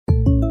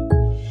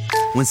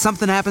When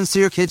something happens to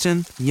your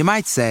kitchen, you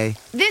might say,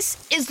 "This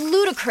is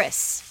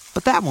ludicrous."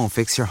 But that won't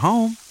fix your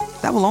home.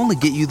 That will only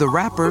get you the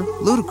rapper,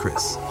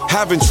 Ludacris.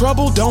 Having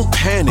trouble? Don't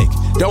panic.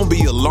 Don't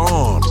be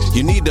alarmed.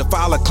 You need to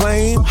file a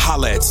claim?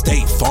 Holla at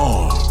State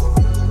Farm.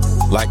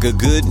 Like a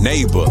good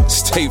neighbor,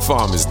 State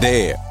Farm is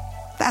there.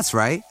 That's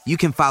right. You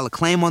can file a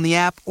claim on the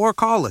app or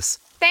call us.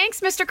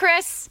 Thanks, Mr.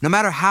 Chris. No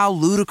matter how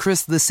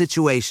ludicrous the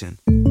situation,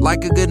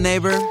 like a good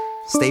neighbor,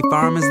 State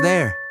Farm is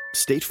there.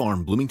 State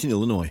Farm, Bloomington,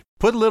 Illinois.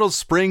 Put a little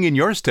spring in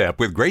your step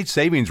with great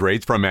savings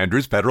rates from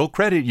Andrews Federal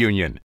Credit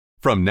Union.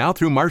 From now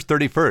through March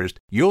 31st,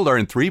 you'll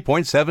earn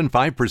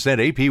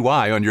 3.75%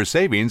 APY on your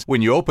savings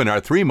when you open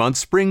our 3-month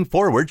Spring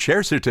Forward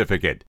Share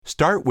Certificate.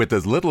 Start with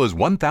as little as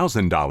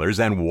 $1,000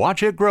 and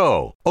watch it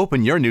grow.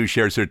 Open your new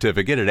Share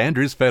Certificate at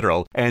Andrews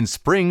Federal and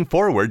spring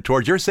forward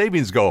towards your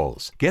savings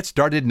goals. Get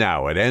started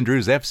now at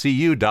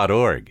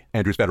andrewsfcu.org.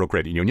 Andrews Federal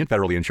Credit Union,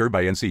 federally insured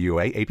by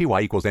NCUA.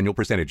 APY equals annual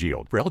percentage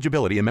yield. For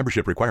eligibility and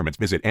membership requirements,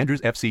 visit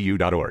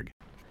andrewsfcu.org.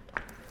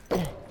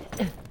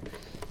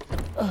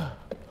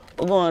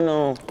 What's going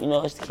on? You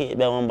know, it's the kid,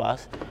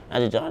 Bear1Boss. I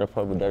just joined the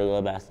purple dirty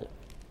little bastard.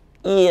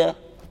 Yeah.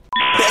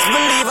 Best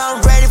believe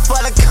I'm ready for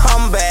the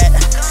comeback.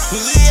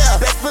 Yeah.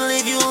 Best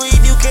believe you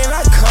leave, you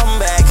cannot come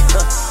back.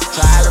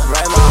 Try to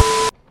break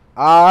my...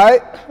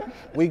 Alright.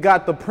 We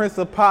got the Prince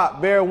of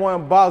Pop,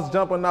 Bear1Boss,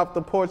 jumping off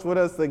the porch with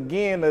us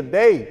again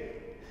today.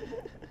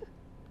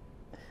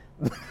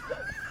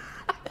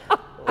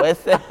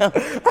 What's up?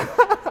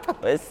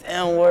 What's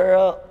up,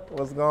 world?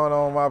 What's going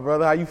on, my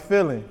brother? How you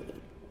feeling?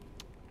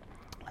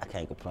 I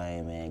can't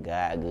complain, man.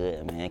 God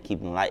good, man.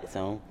 Keeping the lights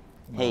on.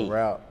 Hey,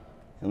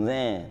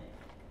 man.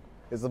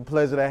 It's a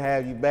pleasure to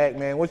have you back,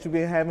 man. What you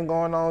been having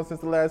going on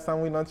since the last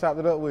time we done chopped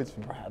it up with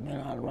you? Bro, I've been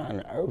all around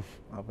the earth.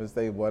 I'm gonna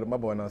say, boy, my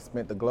boy done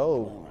spent the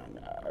globe. Around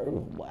the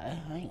earth, boy.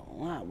 I ain't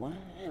gonna lie, boy.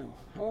 Damn,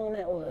 how long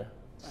that was?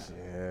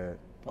 Shit.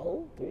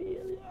 4, 3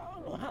 years? I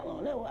don't know how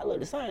long that was. I look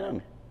the same on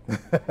me.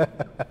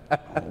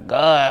 Oh,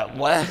 God,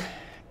 boy.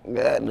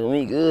 God do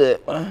me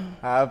good, boy.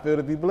 How I feel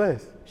to be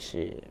blessed?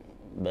 Shit,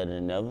 better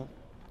than ever.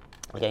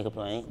 I can't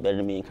complain. Better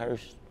than being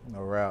cursed.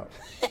 No doubt.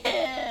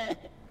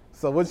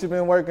 So what you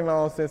been working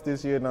on since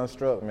this year done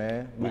struck,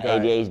 man? My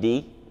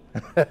ADHD.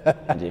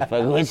 I just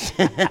fucking with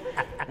you.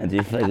 I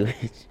just fucking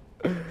with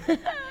you.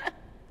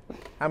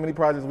 How many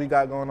projects we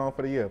got going on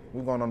for the year?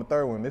 We going on the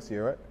 3rd one this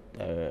year, right?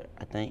 Third,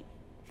 I think.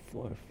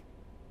 4th.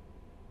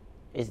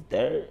 It's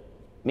 3rd.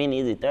 Meaning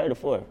is it 3rd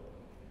or 4th?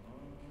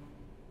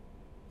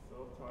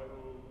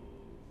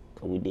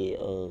 Cause we did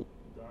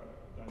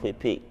Quick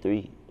Pick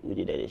 3. We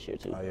did that this year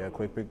too. Oh yeah,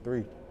 Quick Pick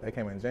 3. That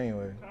came in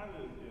January.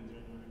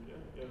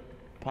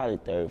 Probably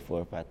 3rd,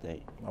 4th, I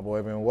think. My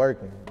boy been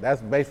working.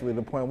 That's basically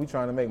the point we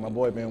trying to make. My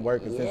boy been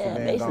working since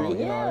he been gone.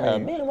 You know what I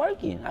mean?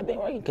 I've been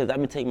working. Cause I've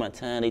been taking my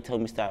time. They told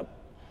me stop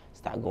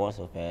going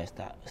so fast,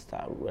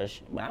 stop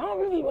rushing. But I don't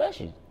really be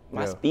rushing.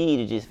 My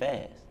speed is just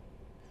fast.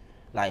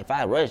 Like if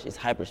I rush, it's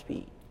hyper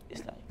speed.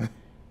 It's like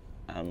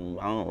I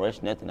don't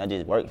rush nothing. I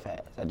just work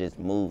fast. I just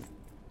move.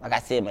 Like I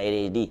said, my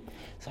ADHD.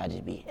 So I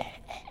just be.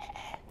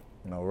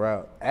 No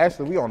route.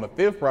 Actually, we on the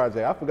 5th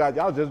project. I forgot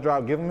y'all just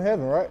dropped Give 'Em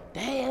Heaven, right?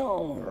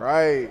 Damn.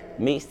 Right.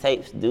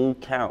 Mixtapes do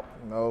count.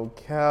 No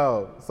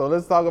count. So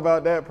let's talk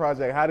about that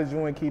project. How did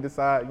you and Key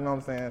decide, you know what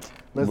I'm saying?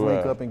 Let's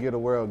link up and get the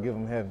world, Give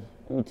 'Em Heaven.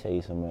 Let me tell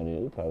you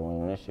something. We probably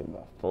went on that shit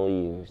about 4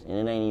 years. And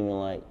it ain't even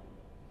like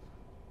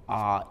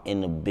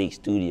in the big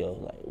studio.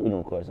 Like we don't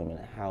record something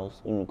in the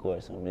house. We don't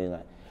record something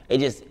like it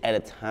just at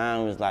a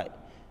time it's like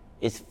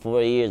it's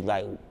 4 years,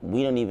 like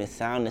we don't even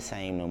sound the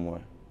same no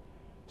more.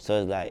 So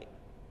it's like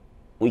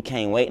we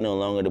can't wait no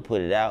longer to put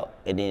it out,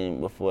 and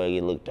then before it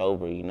get looked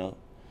over, you know.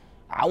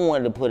 I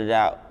wanted to put it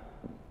out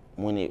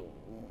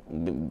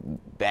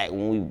back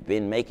when we've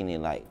been making it.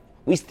 Like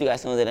we still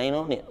got songs that ain't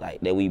on it, like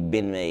that we've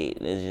been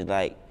made. It's just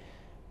like,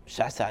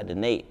 shouts out to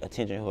Nate,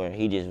 Attention Whore.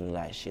 He just was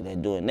like, shit, they're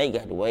doing. Nate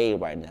got the wave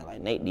right now.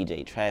 Like Nate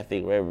DJ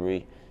Traffic,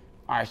 Reverie,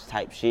 arts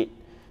type shit.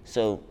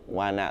 So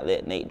why not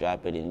let Nate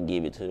drop it and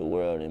give it to the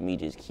world, and me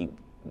just keep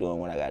doing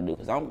what I gotta do?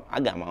 Cause I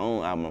got my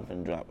own album I'm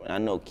finna drop, and I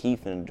know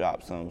Keith finna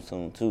drop something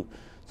soon too.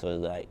 So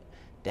it's like,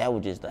 that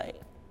was just like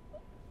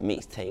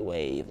mixtape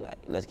wave, like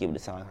let's give it to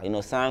SoundCloud. You know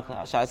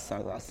SoundCloud, shout out to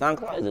SoundCloud.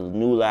 SoundCloud is a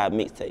new live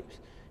mixtapes.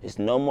 It's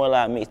no more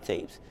live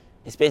mixtapes,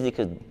 especially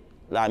because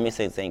live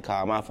mixtapes ain't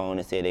called my phone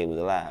and said they was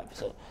live.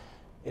 So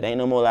it ain't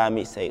no more live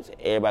mixtapes.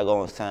 Everybody go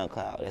on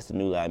SoundCloud. That's the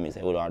new live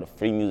mixtape with all the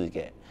free music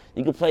at.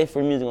 You can play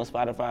free music on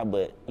Spotify,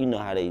 but you know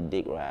how they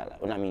dick ride.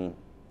 Like, well, I mean,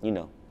 you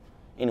know.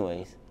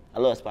 Anyways, I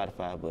love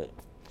Spotify, but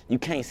you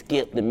can't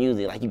skip the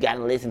music. Like, you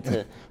gotta listen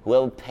to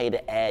whoever pay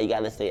the ad, you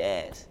gotta listen to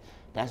their ads.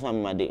 That's why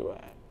I'm my dick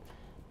ride.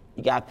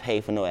 You gotta pay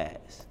for no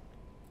ads.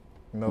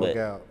 No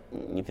doubt.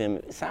 You feel me?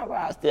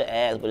 SoundCloud still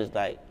ads, but it's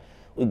like,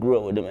 we grew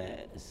up with them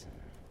ads.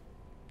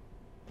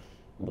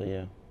 But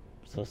yeah,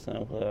 so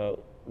SoundCloud,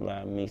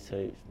 live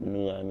mixtapes,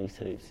 new live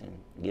mixtapes, and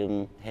Give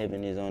 'Em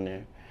Heaven is on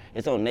there.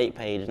 It's on Nate's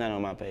page, it's not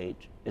on my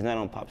page. It's not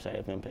on Popstar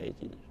FM page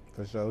either.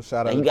 For sure,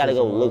 shout out. You gotta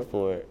go look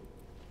for it.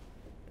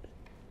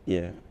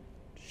 Yeah.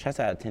 Shouts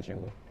out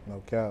Attention.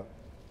 No cap.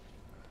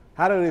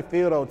 How did it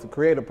feel though to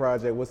create a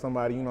project with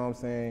somebody, you know what I'm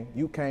saying,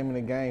 you came in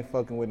the game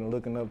fucking with and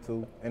looking up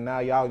to, and now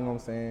y'all, you know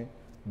what I'm saying,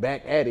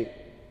 back at it,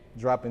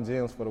 dropping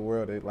gems for the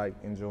world that like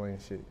enjoying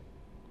shit?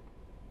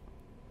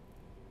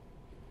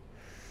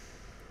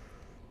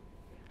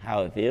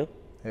 How it feel?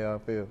 How I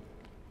feel.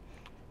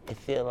 It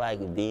feel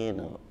like being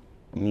a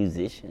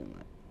musician.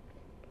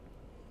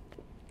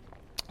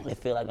 Like, I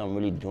feel like I'm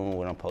really doing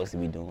what I'm supposed to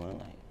be doing.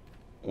 Like,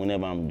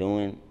 whenever I'm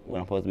doing what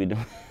I'm supposed to be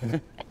doing,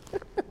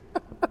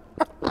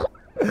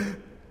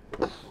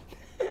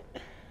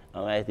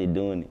 I'm actually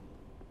doing it.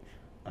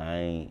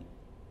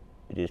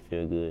 It just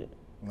feel good.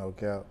 No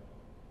cap.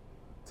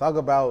 Talk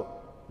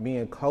about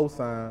being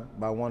co-signed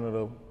by one of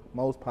the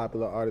most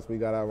popular artists we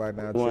got out right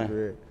now, Trippie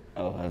Redd.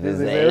 Oh, I was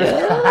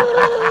saying.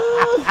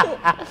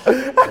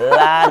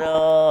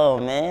 Lotto,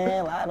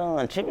 man, Lotto.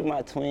 And Trippie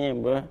my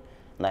twin, bro.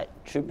 Like,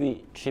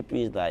 Trippie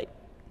is like,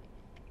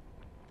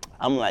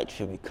 I'm like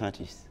Trippie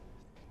conscious.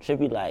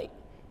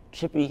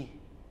 Trippie,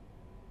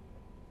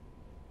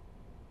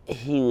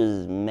 he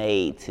was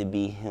made to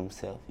be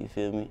himself, you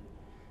feel me?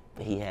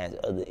 But he has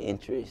other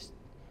interests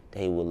that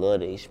he would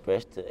love to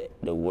express to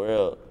the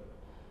world,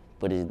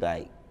 but it's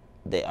like,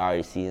 they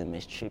already see him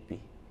as Trippie.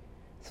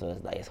 So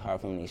it's like, it's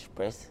hard for him to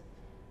express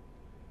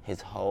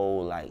his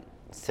whole like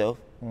self.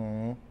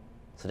 Mm-hmm.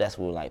 So that's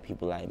where like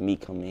people like me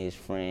come in, his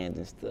friends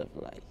and stuff,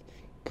 like,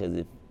 cause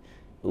if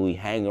we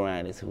hang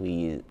around, it's who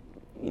he is,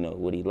 you know,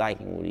 what he like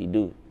and what he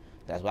do.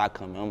 That's why I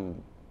come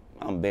in,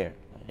 I'm Bear.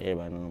 Like,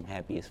 everybody know I'm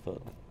happy as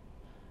fuck.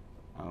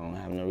 I don't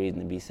have no reason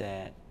to be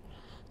sad.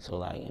 So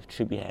like if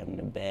Trippie having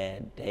a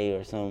bad day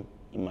or something,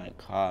 he might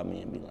call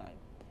me and be like,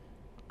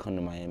 come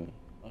to Miami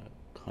or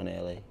come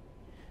to LA.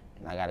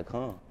 And I gotta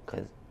come,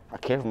 cause I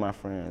care for my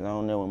friends. I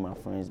don't know when my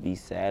friends be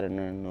sad or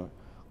nothing or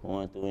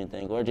going through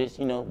anything or just,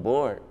 you know,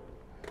 bored.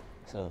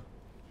 So,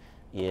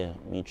 yeah,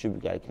 me and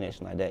Trippie got a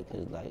connection like that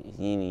because, like, it's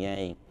yin and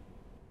yang.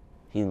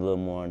 He's a little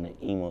more on the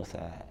emo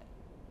side.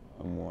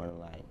 I'm more on the,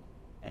 like,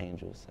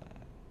 angel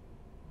side.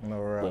 No,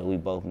 right. But we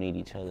both need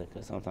each other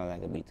because sometimes I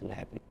could be too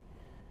happy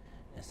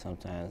and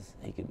sometimes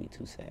he could be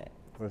too sad.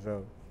 For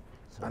sure.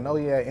 So, I know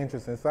he had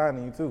interest in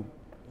signing you, too.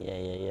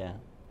 Yeah.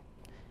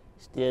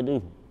 Still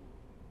do.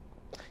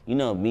 You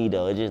know me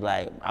though, it's just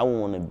like, I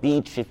want to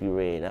be Trippie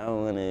Redd. I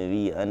don't want to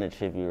be under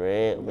Trippie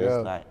Redd, but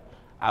it's like,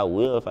 I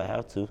will if I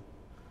have to.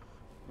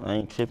 I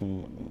ain't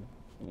tripping,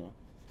 you know.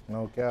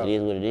 No cap. It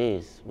is what it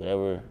is,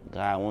 whatever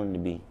God wanted to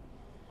be.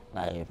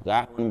 Like, if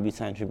God wanted to be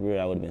signed Trippie Redd,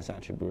 I would have been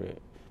signed Trippie Redd.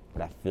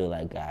 But I feel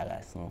like God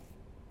got something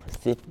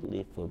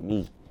specifically for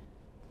me.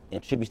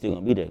 And Trippie's still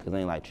gonna be there, because I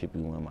ain't like Trippie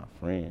one of my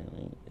friends.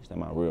 It's not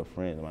my real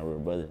friend, my real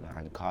brother. Like,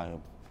 I can call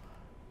him,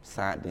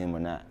 signed to him or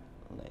not.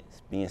 Like,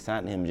 being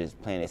signed to him, just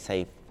playing it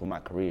safe for my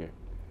career.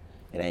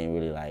 It ain't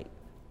really like,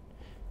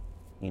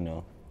 you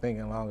know.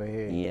 Thinking long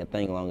ahead. Yeah,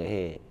 thinking long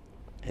ahead.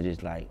 It's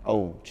just like,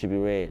 oh,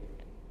 Trippie Redd,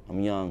 I'm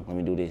young, let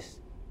me do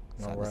this.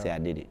 So I can say I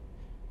did it.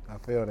 I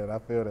feel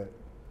that.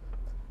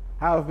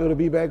 How it feel to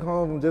be back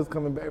home from just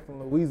coming back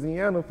from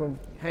Louisiana from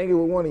hanging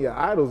with one of your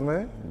idols,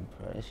 man?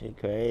 Bro, that shit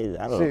crazy.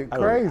 I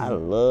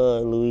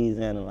love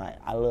Louisiana. Like,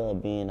 I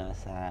love being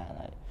outside.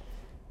 Like,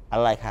 I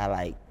like how,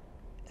 like,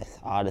 it's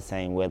all the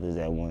same weathers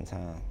at one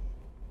time.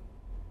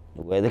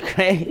 The weather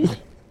crazy.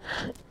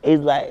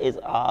 It's like, it's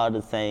all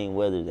the same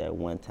weathers at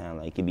one time.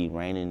 Like, it could be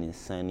raining and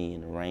sunny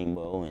and a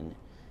rainbow and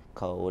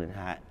cold and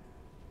hot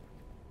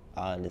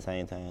all at the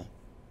same time.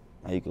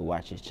 Now you can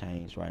watch it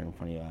change right in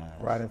front of your eyes.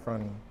 Right in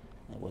front of you.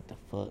 Like, what the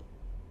fuck?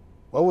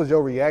 What was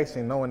your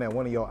reaction knowing that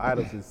one of your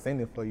idols is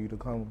sending for you to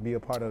come be a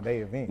part of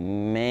their event?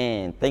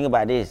 Man, think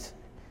about this.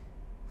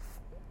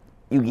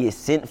 You get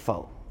sent for,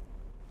 all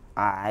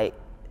right?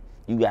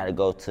 You gotta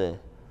go to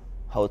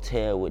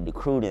hotel with the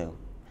crew then.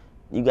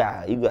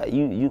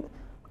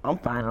 I'm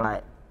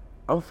finding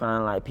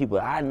like people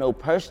I know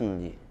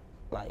personally,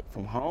 like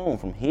from home,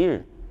 from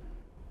here.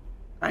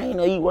 I ain't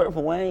know you work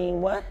for Wayne,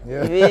 what?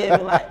 Yeah. You feel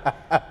me? Like,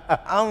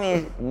 I'm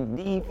in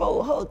these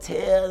folk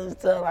hotels and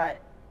stuff,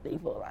 like, these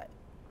folk, like,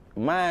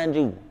 mind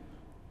you,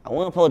 I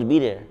wasn't supposed to be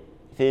there,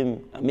 you feel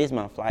me? I missed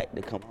my flight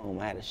to come home.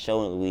 I had a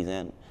show in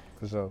Louisiana.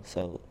 For sure.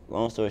 So,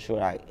 long story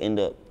short, I end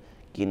up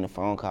getting a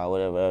phone call,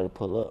 whatever, to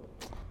pull up.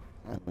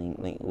 I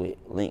link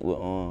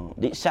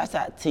with shouts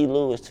out T.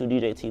 Lewis too,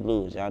 DJ T.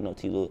 Lewis. Y'all know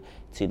T. Lewis.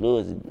 T.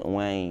 Lewis is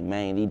Wayne's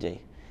main DJ.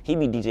 He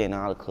be DJing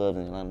all the clubs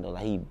in Atlanta though.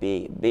 Like, he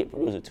big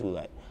producer too.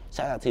 Like,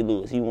 shout out T.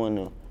 Lewis. He one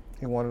of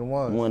the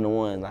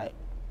ones. Like,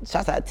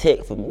 shout out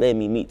Tech for letting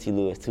me meet T.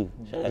 Lewis too.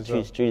 Shout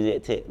out Streets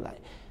at Tech.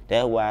 Like,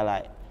 that's why,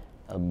 like,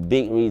 a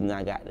big reason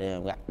I got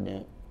them was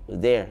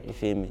there. You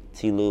feel me?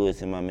 T.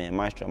 Lewis and my man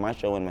Maestro.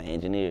 Maestro one of my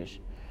engineers.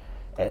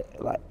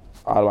 Like,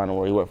 all around the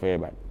world, he worked for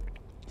everybody.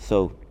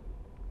 So,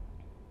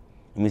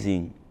 let me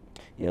see.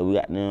 Yeah, we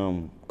got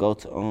them go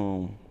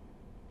to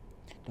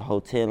the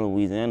hotel in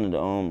Louisiana,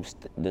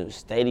 the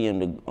stadium,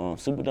 the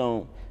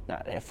Superdome,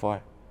 not that far.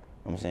 You know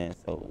what I'm saying?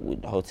 So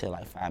with the hotel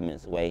like 5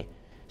 minutes away,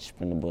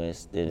 Sprinter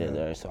Bus,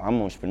 there. So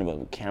I'm on Sprinter Bus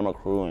with camera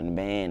crew and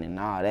band and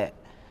all that. You know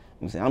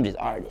what I'm saying? I'm just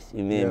artist,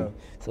 you feel me?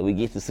 So we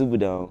get to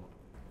Superdome,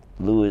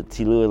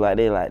 T. Lewis like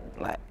they like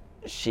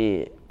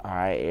shit, all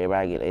right,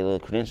 everybody get their little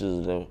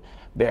credentials.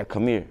 Bear,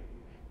 come here.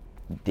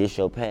 This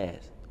your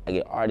pass. I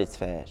get artist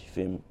pass, you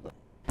feel me?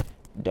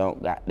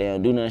 Don't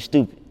goddamn do nothing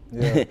stupid.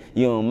 Yeah.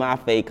 You on my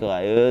fake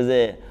card, you know what I'm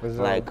saying? For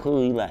sure. Like,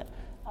 cool, you like,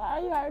 you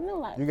already know,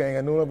 like. You ain't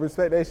got no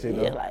respect that shit,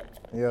 though. Yeah, like,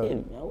 Yeah. I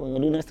wasn't gonna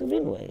do nothing stupid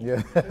anyway.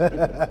 Yeah.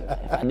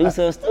 If I do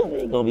something stupid,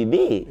 it's gonna be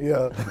big.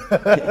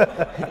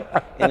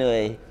 Yeah.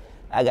 Anyway,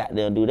 I got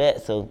them do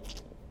that, so,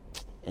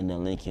 and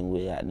then linking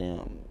with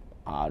goddamn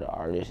all the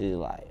artists is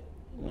like,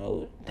 you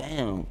know,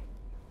 damn,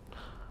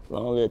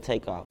 long little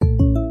takeoff.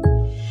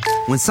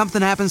 When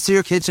something happens to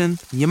your kitchen,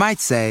 you might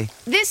say,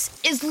 This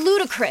is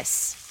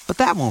ludicrous. but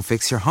that won't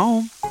fix your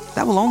home.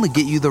 That will only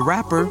get you the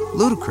rapper,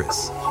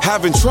 Ludacris.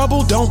 Having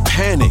trouble? Don't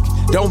panic.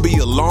 Don't be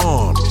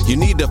alarmed. You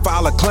need to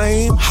file a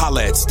claim?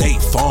 Holla at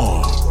State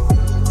Farm.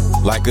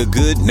 Like a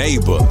good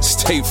neighbor,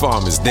 State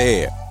Farm is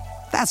there.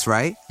 That's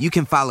right. You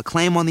can file a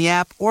claim on the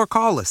app or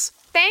call us.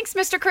 Thanks,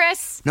 Mr.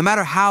 Chris. No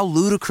matter how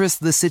ludicrous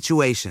the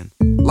situation,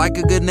 like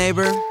a good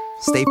neighbor,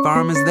 State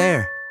Farm is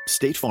there.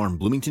 State Farm,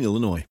 Bloomington,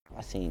 Illinois.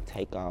 I seen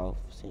Takeoff,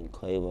 seen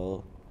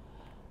Quavo,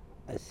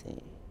 I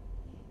seen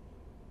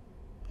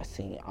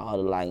all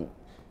the, like,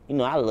 you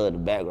know, I love the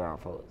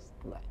background folks.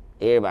 Like,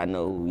 everybody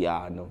know who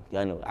y'all know.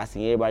 Y'all know. I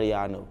seen everybody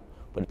y'all know.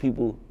 But the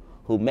people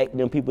who make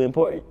them people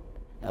important,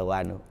 that's what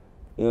I know.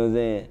 You know what I'm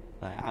saying?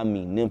 Like, I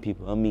mean them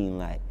people. I mean,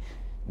 like,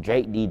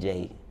 Drake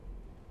DJ,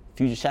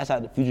 Future, shouts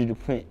out to Future the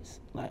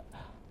Prince. Like,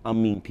 I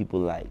mean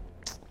people like,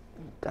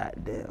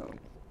 goddamn,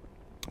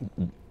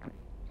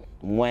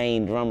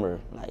 Wayne Drummer,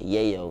 like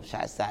Yayo,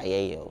 shouts out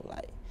Yayo.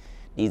 Like,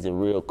 these are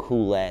real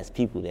cool ass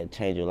people that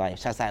change your life.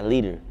 Shouts out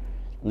Leader.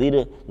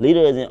 Leader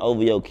isn't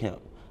over your camp.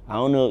 I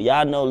don't know,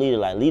 y'all know Leader.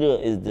 Like, Leader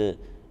is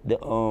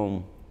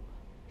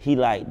he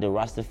like the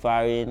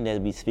Rastafarian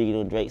that be speaking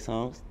on Drake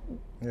songs.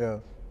 Yeah.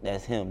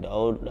 That's him, the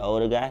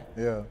older guy.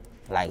 Yeah.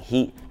 Like,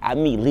 I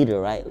meet Leader,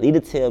 right?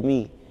 Leader tell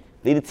me,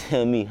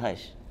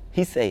 hush.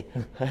 He say,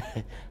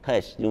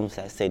 hush, you don't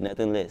say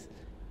nothing less.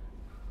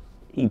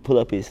 He pull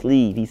up his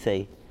sleeve, he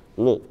say,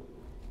 look,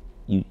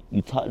 you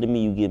talk to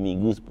me, you give me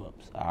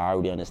goosebumps. I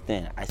already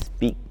understand. I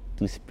speak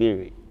through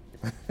spirit.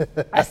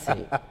 I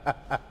say,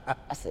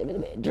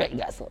 man, Drake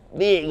got something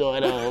big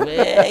going on,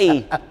 man.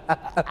 Hey,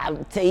 I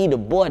tell you, the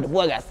boy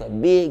got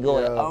something big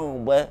going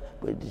on, boy.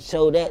 But to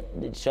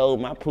show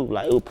my proof,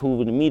 like, it was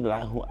proving to me,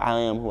 like, who I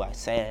am, who I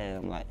say I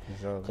am, like,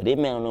 cause this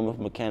man don't know me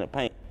from a can of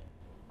paint.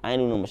 I ain't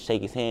even know him to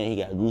shake his hand, he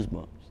got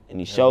goosebumps. And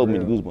he showed me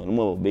the goosebumps. Them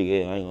mother big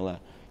head, I ain't gonna lie.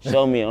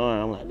 Showed me an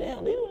arm, I'm like,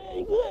 damn, dude, that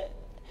ain't good.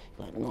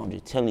 Like, no, I'm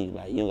just telling you,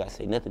 like, you don't gotta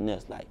say nothing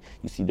else. Like,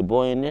 you see the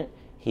boy in there,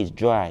 his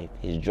drive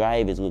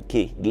is what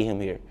get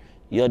him here.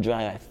 Your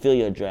drive, I feel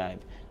your drive.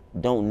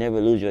 Don't never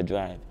lose your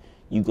drive.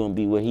 You gonna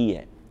be where he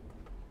at.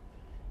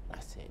 I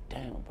said,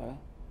 damn, bro.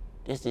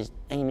 This just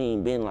ain't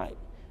even been like,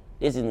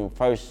 this is in the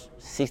first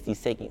 60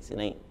 seconds.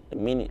 The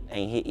minute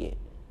ain't hit yet.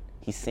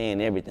 He's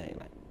saying everything.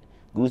 Like,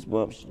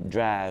 goosebumps,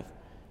 drive,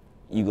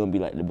 you gonna be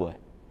like the boy.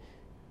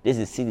 This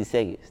is 60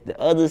 seconds. The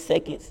other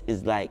seconds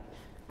is like,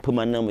 put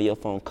my number in your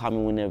phone, call me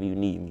whenever you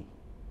need me.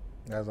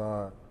 That's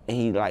hard. And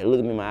he like,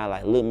 look me in my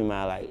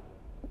eye, like,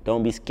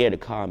 don't be scared to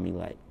call me,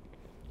 like,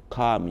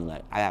 call me.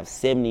 Like, I have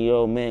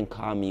 70-year-old men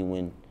call me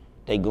when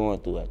they going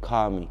through it.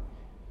 Call me.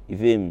 You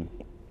feel me?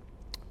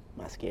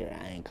 I'm scared.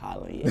 I ain't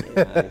calling yet. You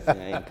know what I'm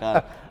saying? I ain't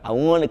calling. I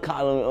want to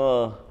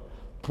call him,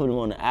 put him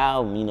on the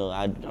album. You know,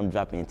 I'm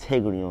dropping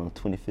Integrity on the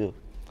 25th.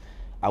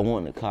 I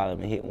want to call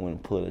him and hit one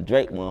and pull a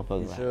Drake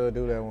motherfucker. You should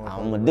do that one.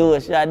 I'm going to do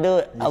it. Should I do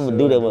it? I'm going to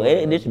do that one. It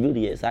ain't distributed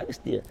yet, so I can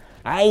still.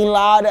 I ain't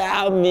logged the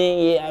album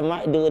in yet. I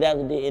might do it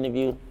after the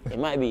interview. It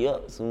might be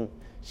up soon.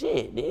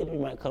 Shit, the interview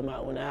might come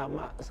out when the album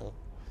out, so.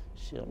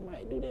 Shit, I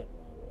might do that.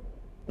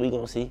 We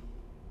gonna see.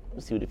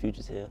 We'll see what the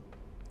future tells.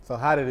 So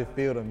how did it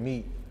feel to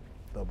meet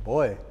the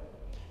boy?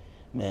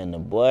 Man, the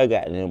boy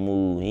got them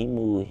move. He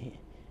moved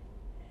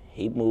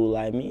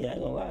like me, I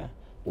ain't gonna lie.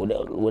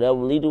 Whatever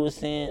Leader was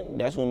saying,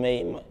 that's what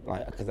made my,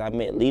 like, cause I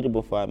met Leader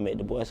before I met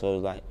the boy, so it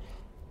was like,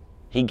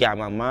 he got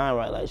my mind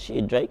right, like,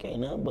 shit, Drake ain't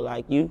nothing but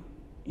like you.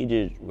 He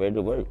just ready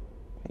to work.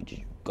 He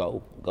just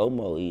go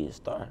mode, he a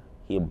star.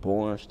 He a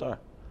born star.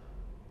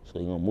 So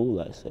he gonna move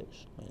like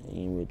such. Like,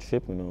 he ain't really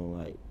tripping on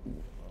like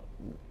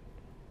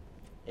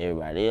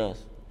everybody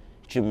else.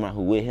 Tripping on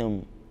who with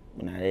him,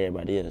 but not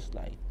everybody else.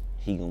 Like,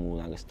 he gonna move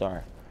like a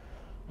star.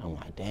 I'm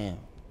like, damn,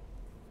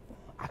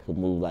 I could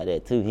move like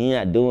that too. He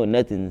not doing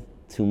nothing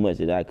too much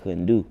that I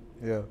couldn't do.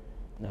 Yeah.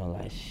 And I'm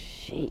like,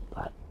 shit,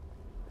 like,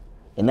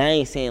 and I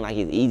ain't saying like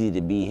it's easy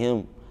to be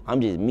him. I'm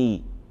just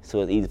me,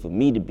 so it's easy for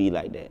me to be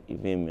like that. You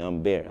feel me?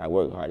 I'm Bear. I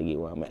work hard to get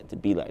where I'm at to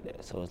be like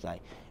that. So it's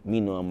like me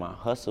knowing my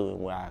hustle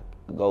and where I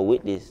go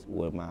with this,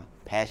 with my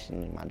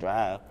passion and my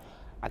drive,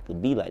 I could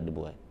be like the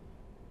boy,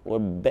 or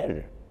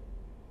better.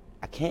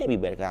 I can't be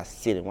better because I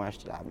sit and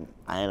watch it.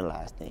 I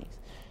analyze things.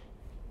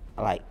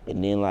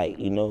 And then like,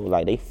 you know,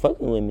 like they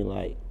fucking with me,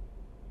 like,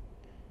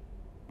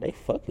 they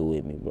fucking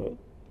with me, bro.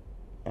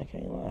 I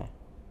can't lie.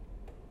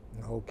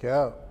 No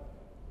cap.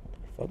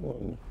 They fucking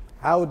with me.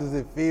 How does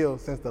it feel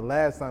since the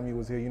last time you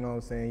was here, you know what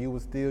I'm saying? You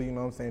was still, you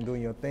know what I'm saying,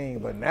 doing your thing,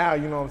 but now,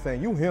 you know what I'm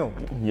saying, you him.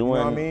 You know what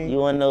I mean? You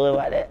wanna know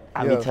about that?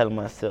 I Yeah. be telling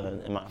myself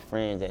and my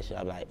friends that shit.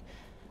 I'm like,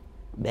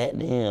 back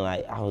then,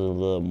 like, I was a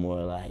little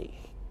more, like,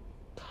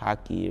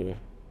 cockier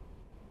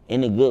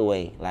in a good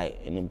way, like,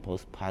 in the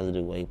most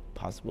positive way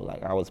possible.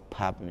 Like, I was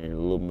popping it a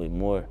little bit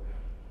more.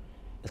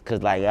 It's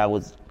cause, like, I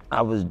was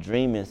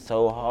dreaming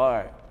so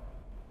hard.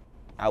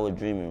 I was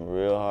dreaming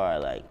real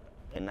hard, like,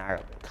 and I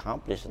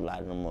accomplished a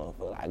lot of them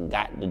motherfuckers. I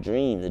got the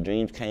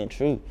dreams came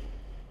true.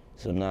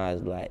 So now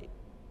it's like,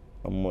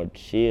 I'm more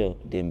chill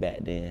than back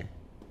then.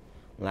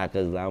 Like,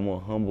 cause I'm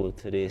more humble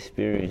to the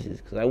experiences.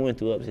 Cause I went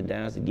through ups and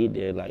downs to get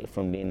there, like,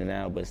 from the in and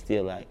out, but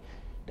still, like,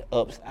 the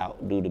ups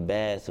outdo the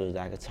bad, so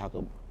I could talk,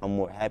 I'm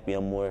more happy,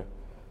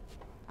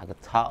 I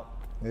could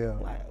talk. Yeah.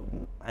 Like,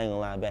 I ain't gonna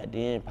lie, back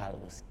then probably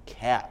was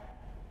cap.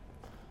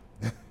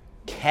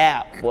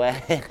 Cap, boy.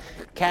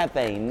 Cap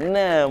ain't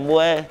nothing,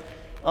 boy.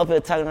 Up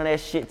here talking all that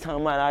shit,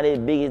 talking about all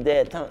that big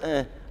as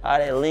that, all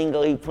that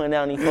lingo he putting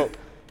out on these folks.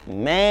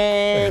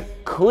 Man,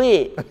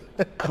 quit.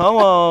 Come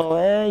on,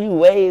 man. You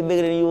way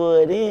bigger than you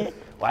were then.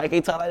 Why you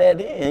can't talk like that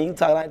then? You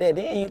talk like that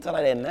then, you talk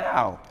like that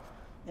now.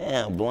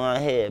 Damn,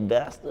 blonde head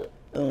bastard.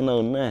 Don't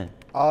know nothing.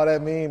 All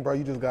that mean, bro,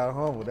 you just got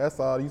humble. That's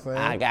all you saying?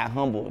 I got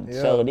humbled.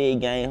 Yeah. So they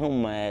gained humble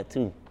my ass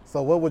too.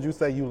 So what would you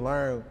say you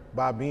learned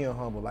by being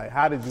humble? Like,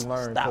 how did you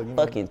learn? Stop to, you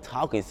fucking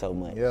talking so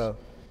much. Yeah.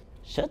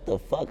 Shut the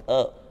fuck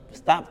up.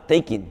 Stop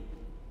thinking.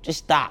 Just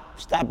stop.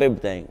 Stop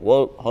everything.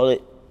 Whoa,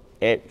 hold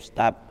it.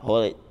 Stop,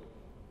 hold it.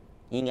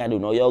 You ain't gotta do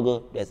no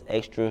yoga. That's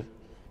extra.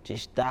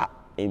 Just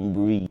stop and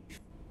breathe.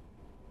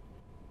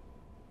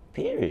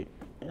 Period.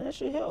 And that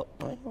should help.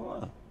 I ain't gonna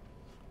lie.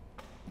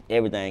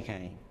 Everything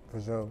came.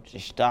 For sure.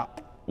 Just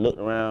stop, look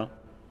around,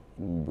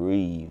 and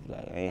breathe.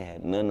 Like, I ain't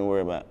had nothing to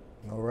worry about.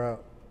 No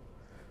route.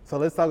 So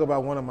let's talk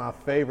about one of my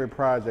favorite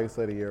projects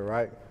of the year,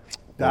 right?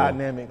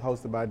 Dynamic,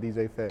 hosted by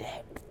DJ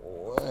Fat.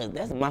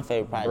 That's my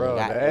favorite project Bro,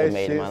 I ever that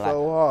made shit in my life.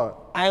 so hard.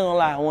 I ain't gonna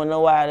lie, I wanna know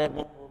why that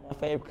was my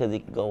favorite, because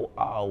it can go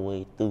all the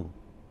way through.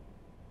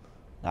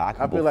 Like,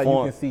 I feel like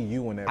you can see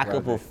you in that I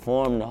project. could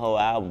perform the whole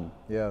album.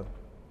 Yeah.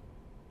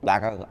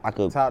 Like, I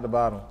could Top to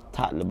bottom.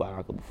 top to bottom,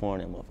 I could perform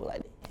that motherfucker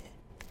like that.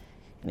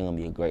 And it's gonna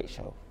be a great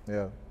show.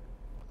 Yeah.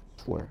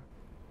 Swear.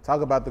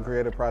 Talk about the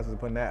creative process of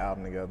putting that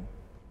album together.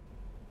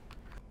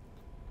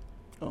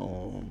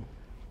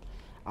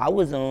 I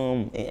was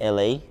in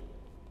LA.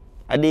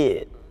 I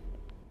did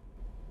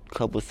a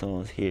couple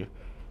songs here,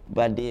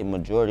 but I did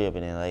majority of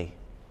it in LA.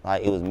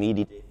 Like, it was me,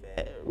 DJ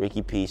Fat,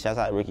 Ricky P. Shouts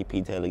out Ricky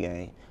P. Taylor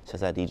Gang.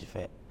 Shouts out DJ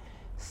Fat.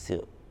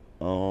 Sip.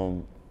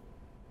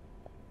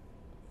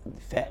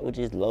 Fat was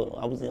just low.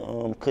 I was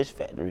in Kush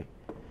Factory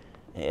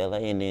in LA,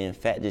 and then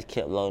Fat just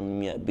kept loading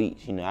me up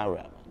beats. You know, I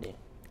rap like that.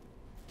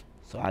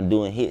 So I'm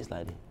doing hits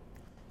like that.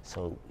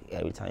 So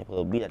every time you put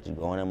a beat, I just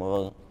go on that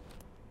motherfucker,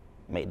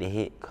 make the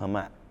hit come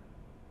out.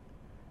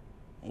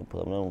 And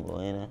put another one, go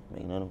in there,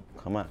 make another one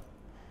come out.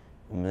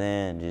 And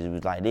then just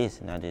was like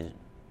this, and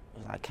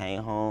I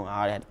came home, I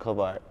already had the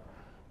cover art.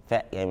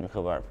 Fat gave me the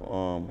cover art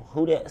from,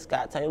 who that,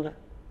 Scott Taylor?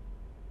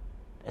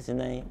 That's his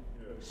name?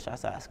 Yeah.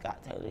 Shouts out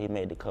Scott Taylor, he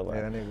made the cover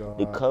art.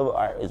 The cover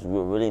art is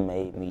what really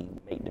made me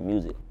make the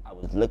music. I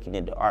was looking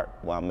at the art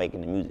while I'm making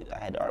the music. I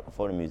had the art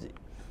before the music.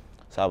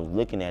 So I was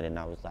looking at it and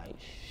I was like,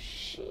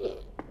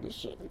 shit, this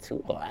shit is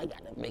too hard. I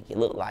gotta make it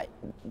look like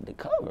the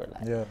cover.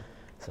 Like. Yeah.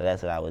 So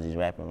that's what I was just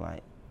rapping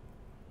like.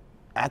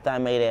 After I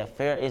made that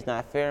fair, it's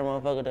not fair,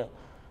 motherfucker, though,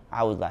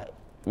 I was like,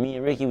 me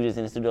and Ricky were just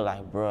in the studio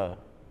like, bruh,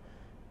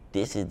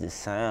 this is the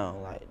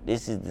sound. Like,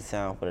 this is the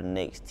sound for the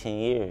next 10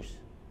 years.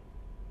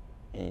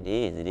 And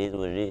it is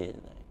what it is.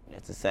 Like,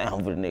 that's the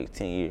sound for the next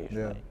 10 years.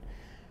 Yeah. Like,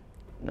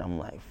 and I'm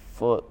like,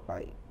 fuck,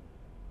 like,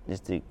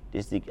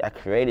 I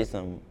created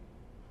something.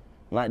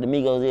 Like the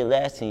Migos did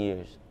last 10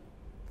 years.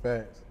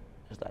 Facts.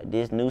 It's like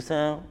this new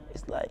sound,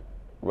 it's like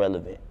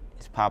relevant,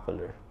 it's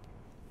popular,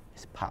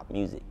 it's pop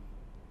music.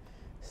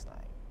 It's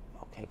like,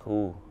 okay,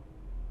 cool.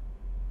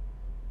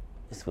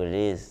 It's what it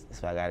is,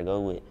 that's what I gotta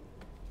go with.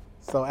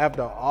 So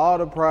after all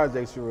the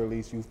projects you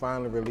released, you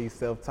finally released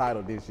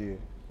self-titled this year.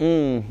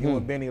 Mm-hmm. You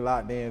and Benny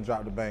locked in,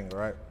 dropped the banger,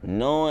 right?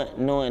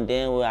 Knowing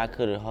damn well I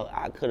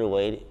could've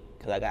waited,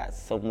 cause I got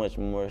so much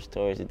more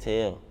stories to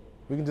tell.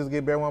 We can just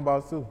get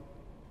Bear1Boss too.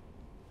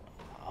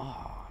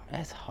 Oh,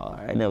 that's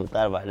hard. I never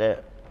thought about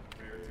that.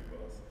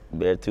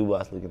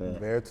 Bear1Boss looking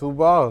at.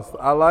 Bear1Boss.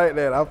 I like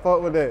that. I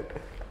fuck with that.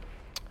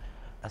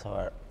 That's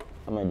hard.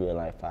 I'm gonna do it in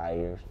like 5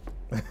 years.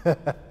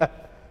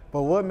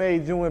 But what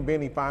made you and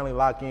Benny finally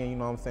lock in, you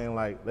know what I'm saying?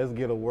 Like, let's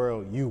get a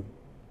world,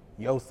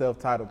 your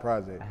self-titled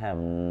project. I have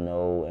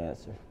no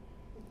answer.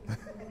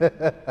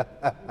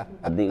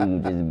 I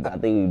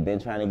think we've been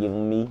trying to give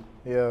them me.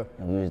 Yeah.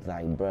 And we was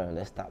like, bro,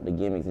 let's stop the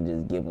gimmicks and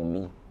just give them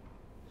me.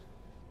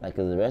 Like,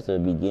 cause the rest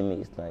of it be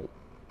gimmicks, like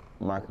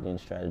marketing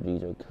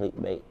strategies or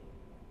clickbait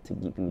to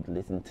get people to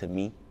listen to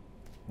me.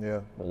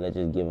 Yeah. But let's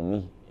just give them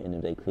me. And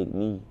if they click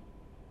me,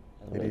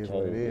 that's what they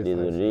chose. It is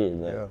what it is.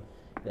 Like, yeah.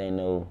 They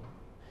know.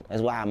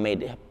 That's why I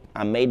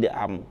made the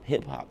album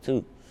hip hop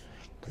too.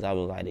 Cause I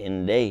was like, at the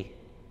end of the day,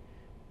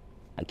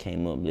 I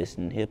came up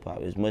listening to hip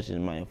hop as much as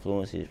my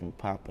influences from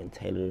Pop and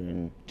Taylor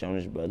and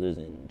Jonas Brothers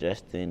and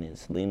Justin and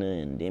Selena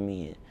and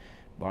Demi and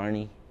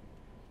Barney.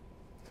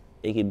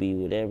 It could be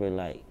whatever.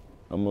 Like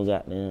I'm gonna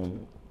got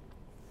them.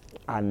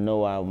 I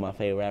know my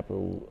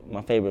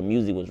favorite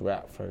music was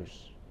rap first.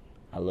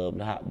 I loved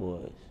the Hot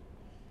Boys.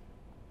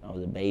 I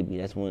was a baby.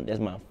 That's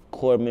my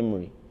core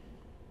memory.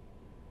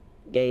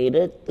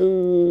 Gator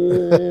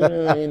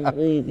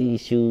through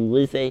these shoes. What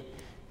do you say?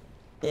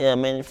 Yeah,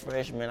 Manny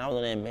Fresh, man. I was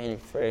on that Manny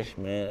Fresh,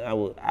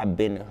 man. I've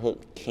been the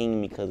hook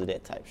king because of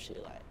that type of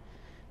shit. Like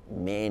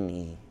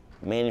Manny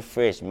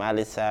Fresh,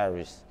 Miley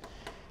Cyrus.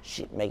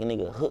 Shit, make a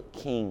nigga hook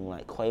king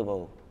like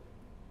Quavo.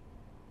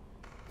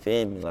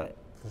 Feel me? Like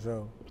For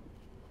sure.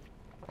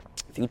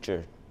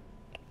 Future.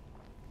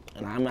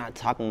 And I'm not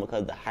talking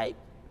because of the hype.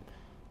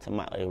 To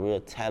my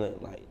real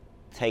talent, like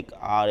take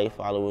all their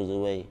followers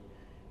away.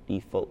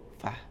 These folk,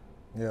 fire.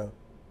 Yeah.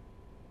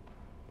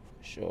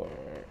 For sure.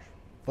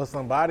 For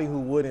somebody who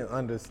wouldn't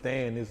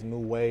understand this new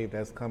wave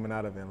that's coming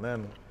out of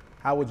Atlanta,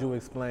 how would you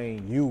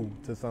explain you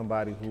to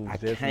somebody who's I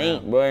just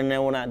can't, now? bro. And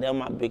then when that's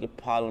my biggest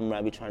problem, bro,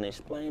 I be trying to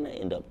explain, I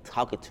end up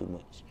talking too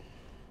much.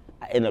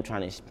 I end up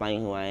trying to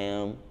explain who I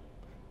am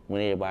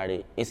when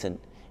everybody,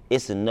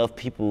 it's enough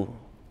people,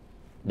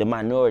 the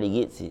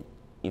minority gets it.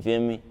 You feel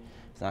me?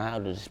 So I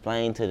have to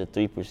explain to the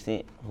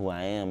 3% who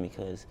I am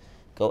because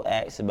go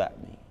ask about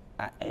me.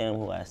 I am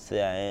who I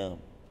say I am.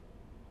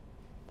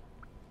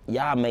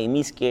 Y'all make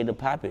me scared to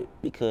pop it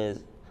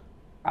because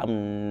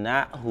I'm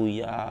not who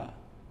y'all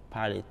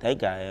probably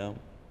think I am,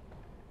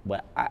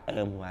 but I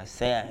am who I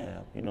say I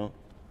am, you know?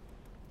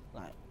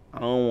 Like, I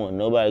don't want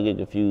nobody to get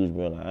confused,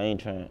 bro. Like,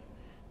 I'm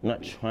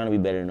not trying to be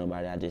better than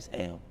nobody, I just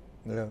am.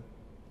 Yeah.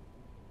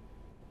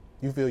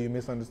 You feel you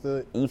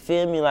misunderstood? You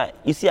feel me? Like,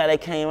 you see how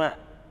that came out?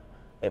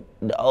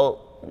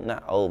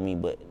 Not old me,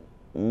 but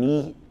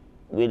me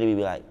really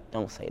be like,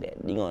 don't say that.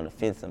 You're gonna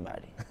offend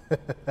somebody.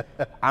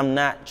 I'm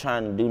not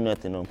trying to do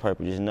nothing on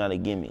purpose. It's not a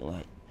gimmick.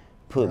 Like,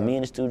 put me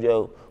in the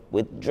studio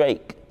with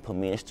Drake. Put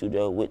me in the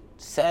studio with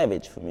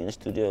Savage. Put me in the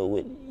studio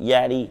with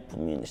Yachty. Put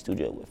me in the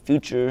studio with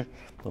Future.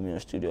 Put me in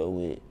the studio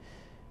with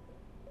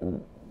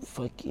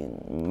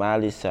fucking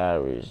Miley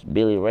Cyrus,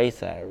 Billy Ray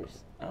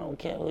Cyrus. I don't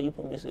care who you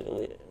put me in the studio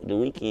with. The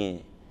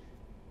Weeknd.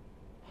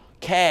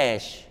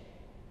 Cash.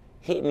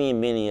 Hit me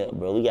and Benny up,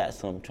 bro. We got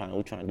something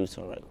we trying to do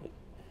something right quick.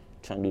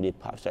 Trying to do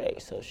this pop star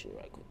XL shit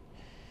right quick.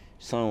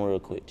 Something real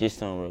quick, just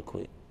something real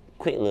quick.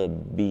 Quick little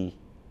B.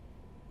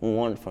 We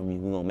want it from you,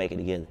 we gonna make it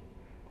together.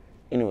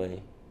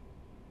 Anyway.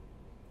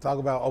 Talk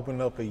about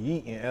opening up a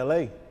Yeet in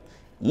LA.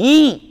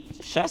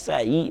 Yeet! Shots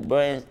out Yeet,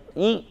 bro.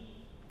 Yeet.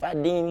 If I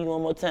DM you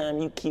one more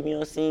time, you keep me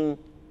on scene,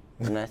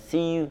 when I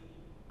see you,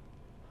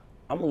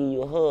 I'm gonna give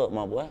you a hug,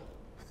 my boy.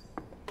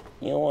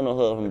 You don't want no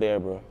hug from Bear,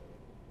 bro.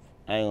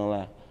 I ain't gonna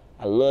lie.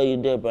 I love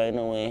you there, but ain't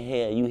no way in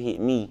hell you hit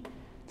me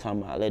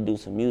talking about let's do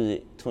some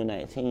music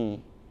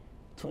 2019.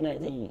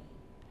 2019.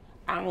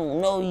 I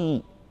don't know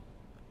Yeet.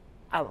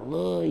 I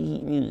love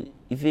Yeet music.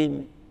 You feel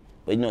me?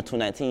 But you know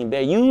 2019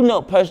 Bear. You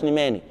know personally,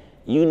 Manny.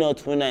 You know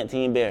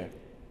 2019 Bear.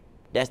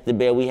 That's the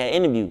Bear we had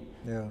interviewed.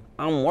 Yeah.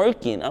 I'm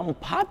working. I'm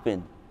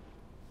popping.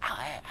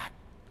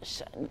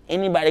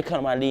 Anybody come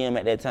to my DM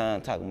at that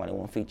time talking about they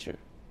want feature,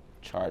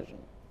 charge them.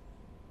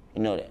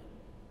 You know that.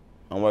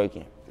 I'm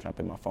working. Trying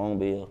to pay my phone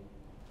bill.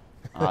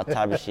 All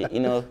type of shit, you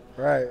know?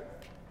 Right.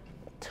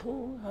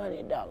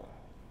 $200.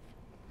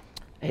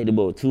 I hit the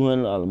boy with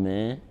 $200,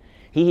 man.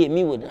 He hit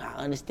me with, I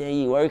understand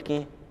you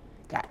working.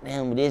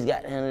 Goddamn with this,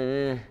 goddamn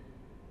this.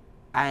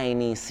 I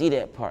ain't even see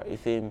that part, you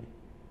feel me?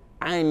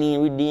 I ain't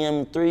even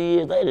redeem 3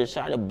 years later.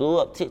 Shawty blew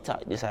up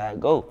TikTok. This how I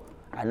go.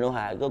 I know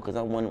how I go because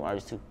I'm one of them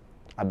artists too.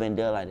 I've been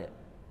there like that.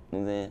 You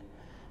know what I'm saying?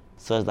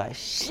 So it's like,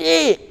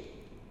 shit.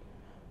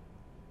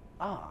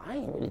 Oh, I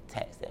ain't really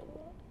taxed that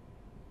boy.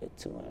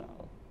 It's $200.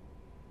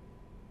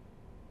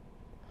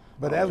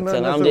 But that's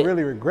nothing to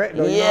really regret,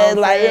 though. Yeah, you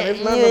know like, it's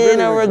you nothing ain't to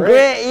no really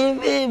regret,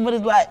 you feel me? But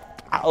it's like,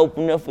 I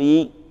opened up for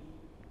Yeet.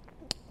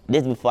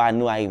 This before I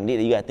knew I even did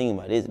it. You gotta think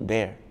about this,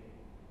 Bear.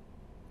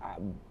 I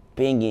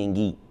been getting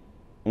geek.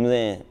 You know what I'm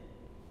saying?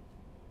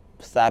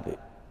 Stop it.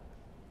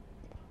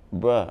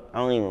 Bruh, I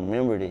don't even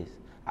remember this.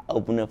 I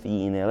opened up for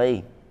Yeet in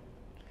LA.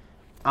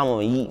 I'm a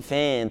Yeet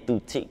fan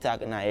through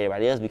TikTok and now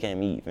everybody else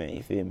became a Yeet fan,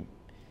 you feel me?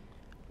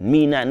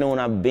 Me not knowing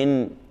I've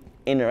been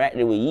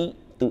interacting with Yeet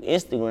through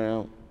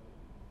Instagram,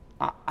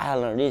 I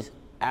learned this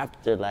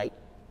after like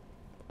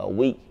a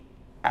week.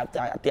 After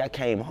I think I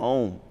came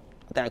home.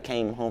 I think I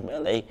came home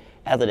from LA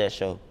after that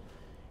show.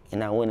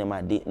 And I went in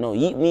my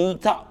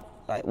Yeet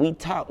talked. Like we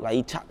talked, like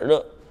he chopped it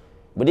up.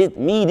 But this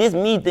me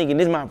thinking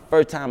this is my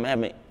first time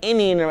having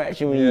any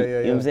interaction with you. You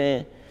know what I'm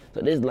saying?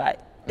 So this like,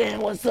 damn,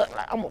 what's up?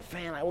 Like I'm a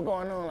fan, like what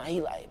going on? Like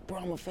he like, bro,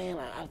 I'm a fan,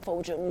 like I fuck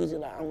with your music,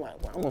 like I'm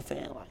like, bro, I'm a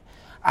fan. Like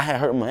I had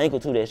hurt my ankle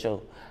too that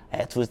show. I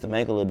had twisted my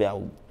ankle a little bit, I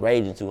was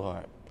raging too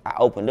hard. I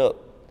opened up,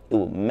 it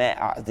was mad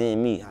artists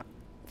than me. I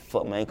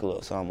fucked my ankle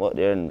up, so I'm up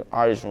there in the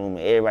artist room and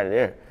everybody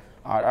there,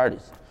 all the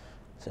artists.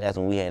 So that's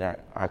when we had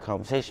our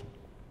conversation.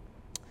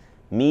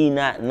 Me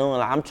not knowing,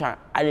 like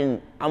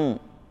I'm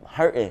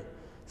hurting.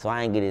 So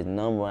I ain't get his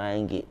number. I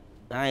ain't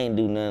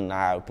do nothing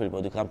I pretty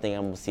much do. 'Cause I'm thinking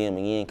I'm gonna see him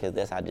again, cause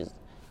that's how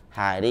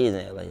it is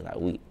in LA.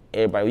 Like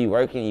everybody we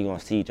working, you gonna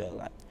see each other.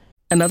 Like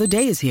Another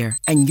day is here,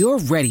 and you're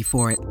ready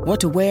for it. What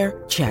to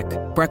wear? Check.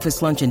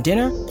 Breakfast, lunch, and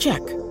dinner?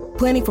 Check.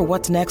 Planning for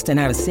what's next and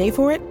how to save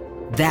for it?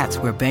 That's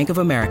where Bank of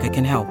America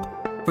can help.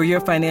 For your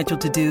financial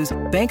to-dos,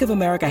 Bank of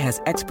America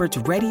has experts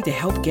ready to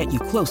help get you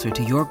closer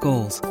to your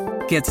goals.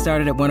 Get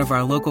started at one of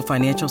our local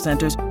financial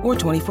centers or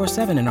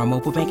 24/7 in our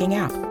mobile banking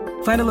app.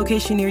 Find a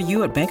location near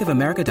you at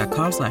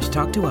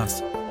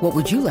bankofamerica.com/talktous. What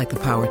would you like the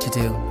power to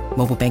do?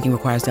 Mobile banking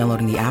requires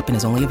downloading the app and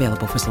is only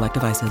available for select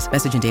devices.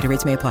 Message and data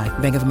rates may apply.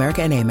 Bank of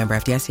America NA, member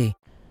FDIC.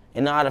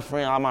 And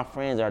all my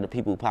friends are the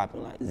people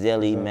popping, like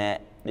Zelly,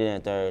 Matt, then the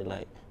third,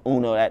 like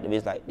Uno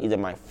activists, like these are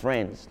my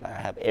friends. Like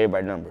I have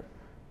everybody's number.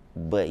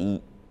 But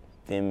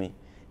feel me?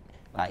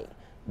 Like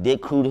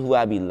Dick Crew, who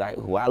I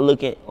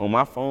look at on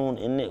my phone,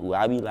 who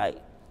I be like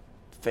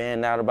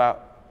fanned out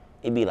about,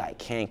 it be like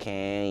Can,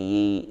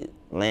 Yee,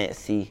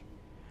 Lancey. You know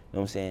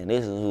what I'm saying?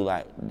 This is who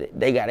like,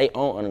 they got their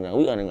own underground.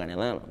 We underground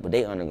Atlanta, but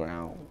they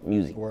underground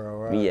music.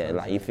 Worldwide. Yeah,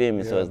 like you feel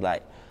me? Yeah. So it's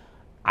like,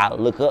 I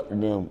look up to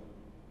them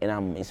and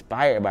I'm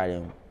inspired by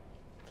them.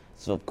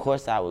 So of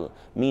course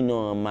me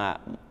knowing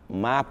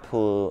my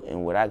pull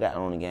and what I got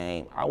on the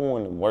game, I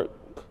want to work,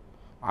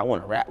 I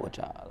want to rap with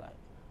y'all. Like,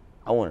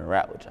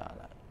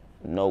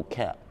 no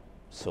cap.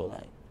 So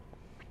like,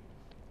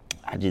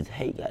 I just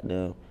hate I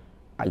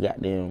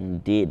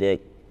did that,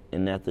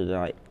 and after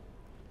like,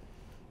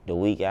 the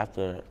week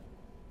after,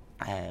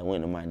 I had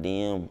went to my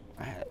DM,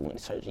 went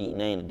to search Yeet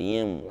name, the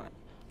DM, like,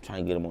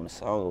 trying to get him on the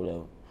song or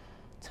whatever.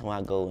 Till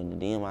I go in the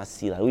DM, I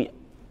see like,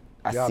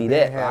 I see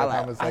that, I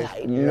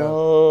like,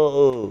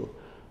 no.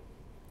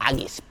 I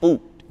get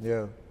spooked.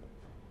 Yeah.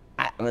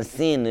 I'm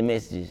seeing the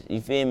messages,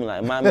 you feel me?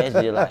 Like, my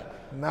messages like,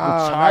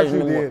 Nah, not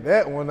you did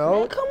that one though.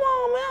 Man, come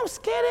on, man, I'm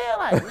scared of it.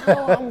 Like,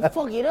 no, I'm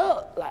fucking it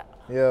up. Like,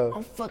 yeah.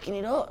 I'm fucking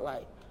it up.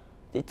 Like,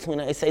 they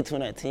say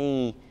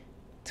 2019,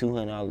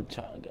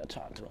 $200 got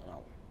charged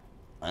 $200.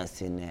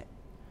 Unsend that.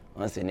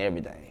 Unsend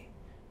everything.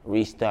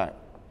 Restart.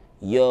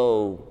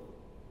 Yo.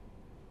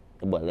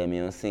 But let me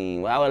on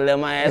scene. Well, I would let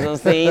my ass on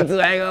scene too,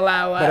 I ain't gonna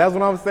lie. But that's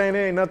what I'm saying,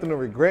 there ain't nothing to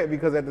regret,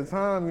 because at the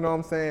time, you know what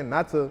I'm saying,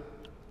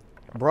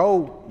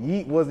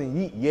 Yeet wasn't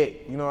Yeet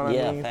yet, you know what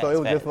I mean? Facts, so it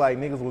was facts. just like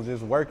niggas was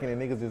just working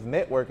and niggas just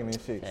networking and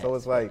shit. So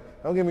it's like,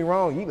 don't get me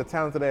wrong, Yeet a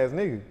talented ass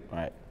nigga.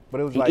 Right. But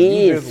it was like,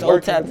 he you is just so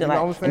working, talented. you know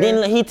Like, what I'm saying?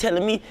 and then he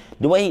telling me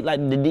the way he, like,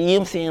 the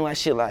DM saying like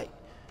shit like,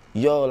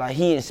 yo, like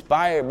he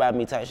inspired by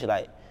me type shit.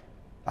 Like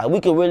we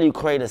could really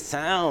create a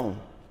sound.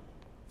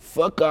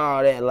 Fuck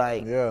all that,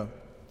 like, yeah.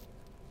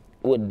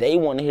 What they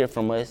want to hear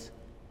from us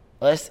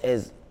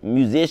as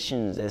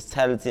musicians, as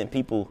talented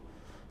people,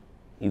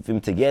 you feel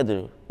me,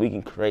 together, we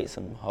can create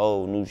some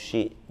whole new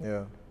shit.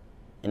 Yeah.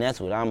 And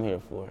that's what I'm here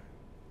for.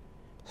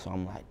 So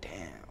I'm like,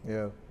 damn.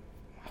 Yeah.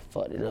 I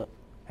fucked it up.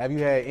 Have you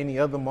had any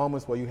other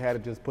moments where you had to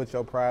just put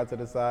your pride to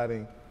the side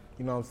and,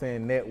 you know what I'm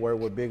saying, network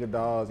with bigger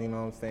dogs, you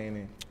know what I'm saying?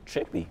 And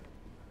Trippy.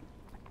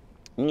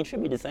 Me and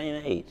Trippy the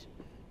same age.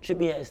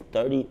 Trippy has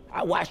 30,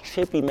 I watched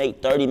Trippy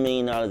make $30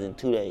 million in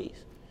 2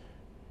 days.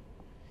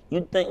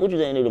 What you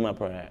think do to my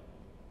pride?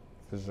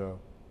 For sure.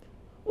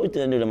 What you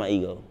think do to my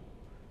ego?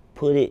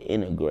 Put it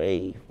in a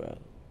grave, bro.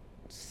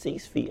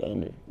 6 feet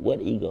under.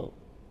 What ego?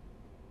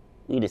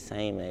 We the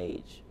same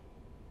age.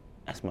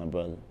 That's my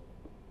brother.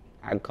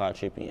 I can call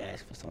Trippy and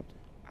ask for something.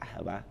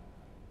 Have I?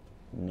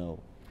 No.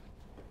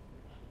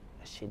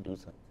 That shit do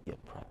something to your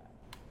pride.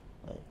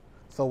 Like,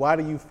 So why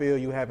do you feel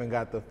you haven't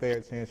got the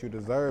fair chance you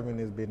deserve in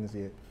this business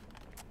yet?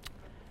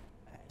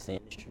 it's the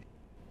industry.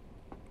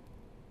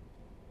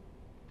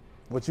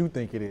 What you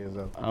think it is,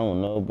 though? I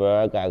don't know,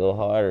 bro. I gotta go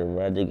harder,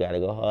 bro. I just gotta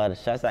go harder.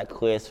 Shots out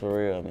Quest for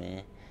real,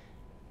 man.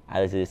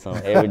 I listen to this song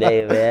every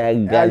day, man.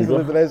 I gotta used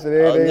to go. listen to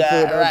that shit every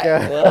day, too. Right.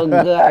 Okay. Oh,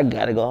 God, I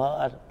gotta go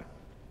harder.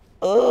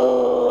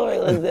 Oh,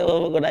 listen to that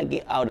motherfucker when I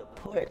get out of the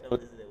porch.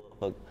 Listen to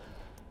that motherfucker.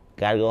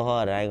 Gotta go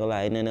harder. I ain't gonna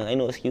lie. Ain't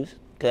no excuse.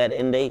 Cause at the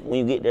end of the day, when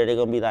you get there, they're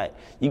gonna be like,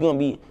 people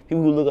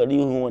who look up to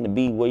you who want to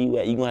be where you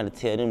at, you gonna have to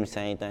tell them the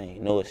same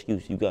thing. No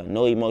excuse. You got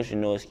no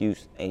emotion, no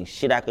excuse. Ain't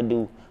shit I could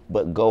do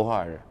but go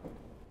harder.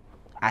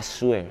 I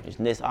swear,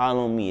 it's all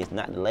on me. It's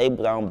not the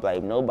labels. I don't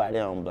blame nobody.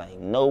 I don't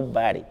blame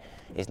nobody.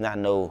 It's not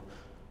all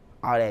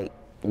that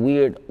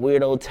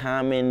weirdo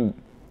timing.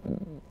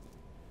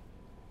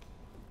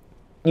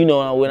 You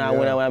know what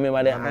I mean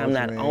by that? I'm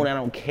not on. I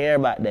don't care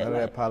about that. None of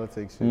that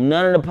politics shit.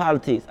 None of the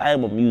politics. I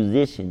am a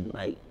musician.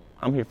 Like,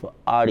 I'm here for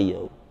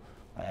audio.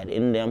 Like, at the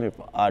end of the day, I'm here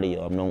for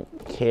audio. I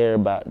don't care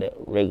about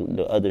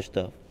the other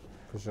stuff.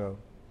 For sure.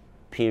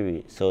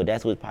 Period. So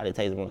that's what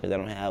politics is, because I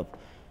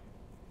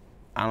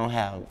don't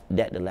have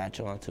that to latch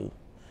on to.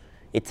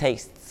 It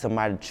takes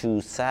somebody to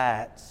choose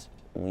sides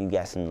when you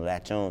got something to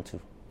latch on to.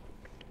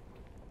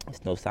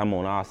 I'm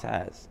on all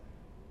sides.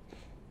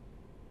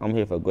 I'm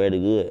here for greater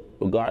good.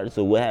 Regardless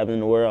of what happens in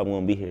the world, I'm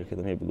gonna be here because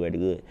I'm here for greater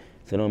good.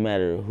 So it don't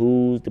matter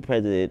who's the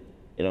president,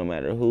 it don't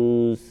matter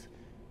who's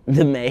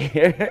the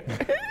mayor.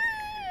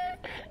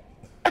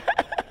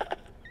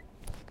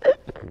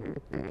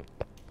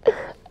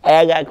 Hey,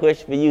 I got a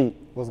question for you.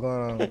 What's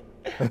going on?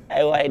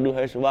 Hey, why you do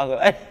Herschel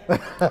Walker?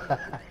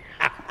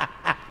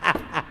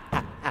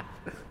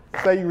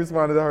 Say you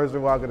responded to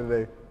Herschel Walker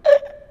today.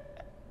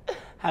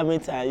 How many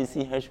times you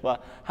see Herschel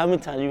Walker? How many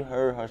times you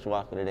heard Herschel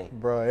Walker today?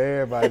 Bro,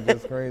 everybody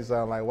just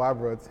screenshot like, why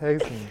bro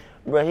text me?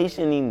 Bro, he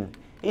shouldn't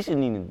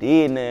even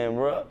did nothing,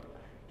 bro.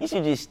 He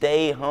should just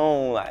stay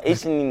home. Like, he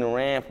shouldn't even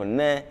ran for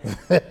nothing.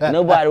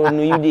 Nobody would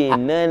know you did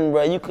nothing,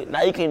 bro.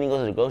 Now you can't even go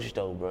to the grocery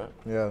store, bro.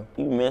 Yeah.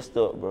 You messed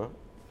up, bro.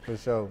 For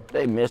sure.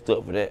 They messed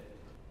up for that.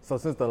 So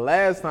since the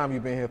last time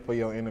you've been here for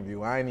your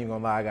interview, I ain't even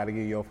gonna lie, I gotta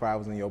give you your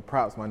flowers and your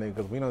props, my nigga,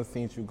 because we done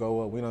seen you go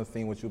up, we done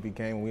seen what you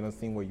became, and we done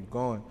seen where you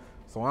going.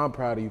 So I'm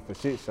proud of you for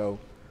shit show.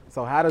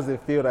 So how does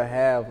it feel to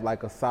have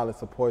like a solid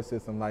support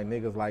system like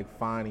niggas like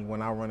Fonny,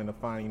 when I run into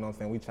Fonny, you know what I'm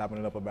saying, we chopping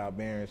it up about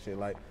Bear and shit,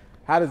 like,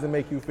 how does it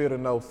make you feel to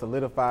know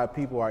solidified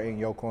people are in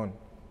your corner?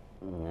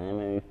 Man, it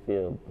made me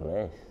feel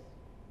blessed.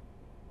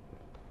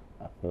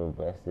 I feel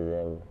blessed as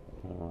ever.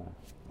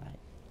 Like,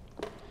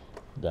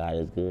 God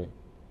is good.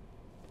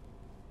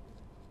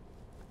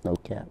 No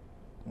cap.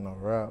 No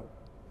doubt.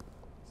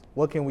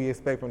 What can we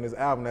expect from this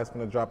album that's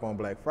gonna drop on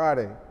Black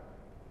Friday?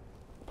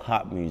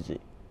 Pop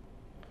music.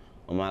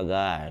 Oh my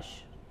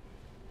gosh.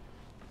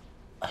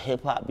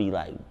 Hip hop be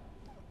like,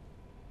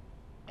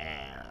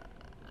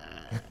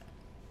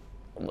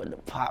 but the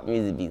pop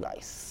music be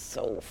like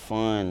so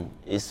fun.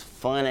 It's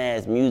fun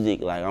ass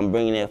music. Like, I'm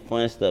bringing that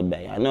fun stuff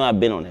back. I know I've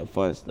been on that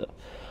fun stuff,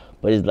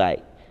 but it's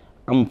like,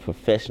 I'm a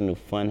professional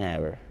fun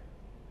haver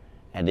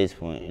at this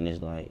point, and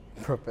it's like.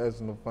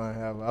 Professional fun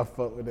haver, I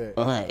fuck with that.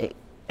 Like,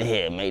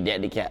 yeah, make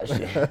that the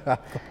caption. I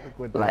fuck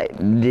with that. Like,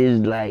 this,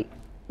 like,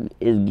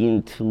 it's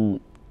getting too,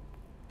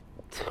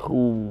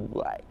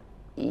 like,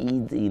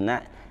 easy.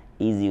 Not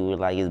easy with,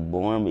 like, it's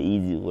boring, but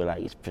easy with,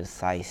 like, it's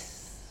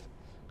precise.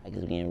 Like,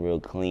 it's getting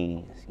real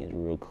clean. It's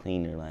getting real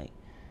cleaner. Like,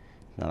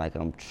 it's not like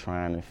I'm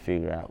trying to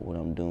figure out what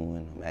I'm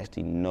doing. I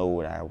actually know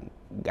what I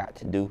got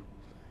to do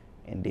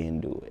and then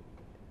do it.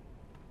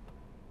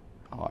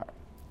 Hard.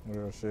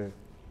 Real shit.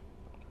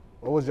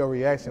 What was your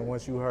reaction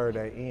once you heard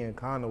that Ian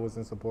Connor was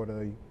in support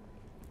of you?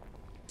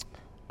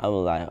 I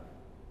was like,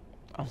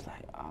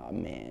 oh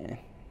man,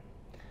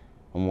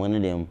 I'm one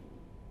of them.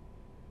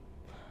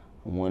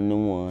 I'm one of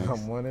them ones.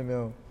 I'm one of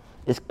them.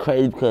 It's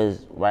crazy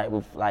because right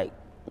before, like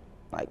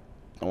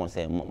I want to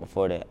say a month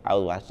before that, I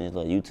was watching this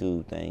little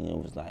YouTube thing, and it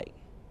was like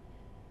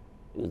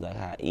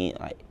how Ian,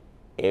 like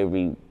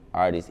every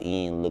artist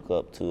Ian look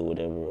up to or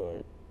whatever,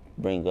 or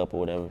bring up or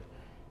whatever,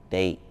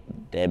 they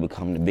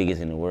become the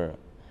biggest in the world.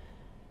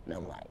 And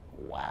I'm like,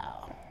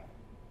 wow.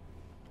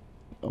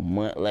 A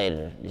month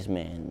later, this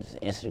man's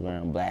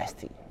Instagram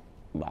blasting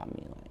about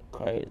me, like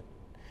crazy.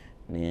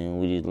 And then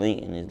we just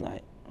link, and it's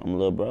like, I'm a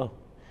little bro.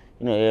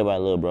 You know, everybody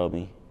little bro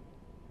me.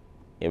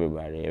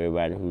 Everybody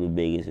who the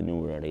biggest in the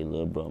world, they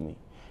little bro me.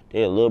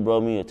 They little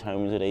bro me or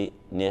turn me to their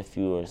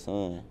nephew or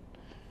son,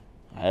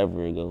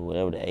 however it go,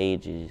 whatever the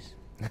age is,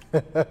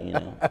 you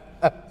know.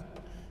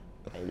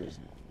 They just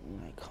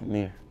like, come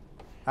here.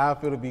 How I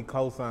feel to be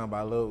co-signed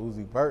by Lil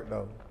Uzi Vert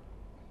though?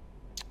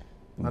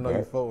 I know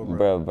you fuck with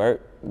bro.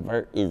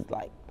 Vert is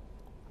like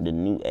the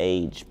new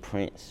age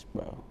Prince,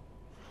 bro.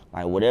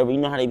 Like whatever, you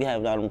know how they be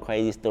having all them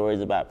crazy stories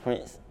about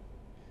Prince?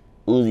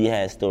 Uzi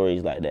has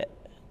stories like that.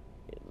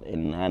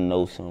 And I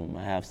know some,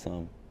 I have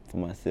some for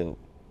myself.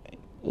 Like,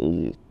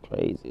 Uzi is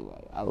crazy.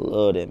 Like, I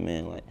love that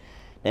man. Like,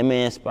 that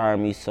man inspired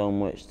me so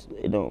much.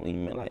 It don't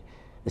even matter. Like,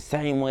 the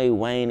same way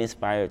Wayne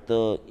inspired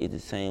Thug is the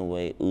same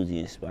way Uzi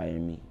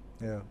inspired me.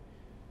 Yeah.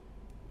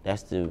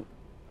 That's the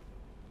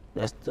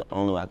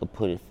only way I could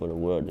put it for the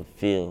world to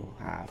feel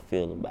how I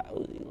feel about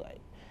Uzi. Like,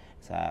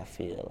 that's how I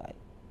feel. Like,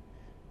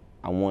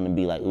 I want to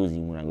be like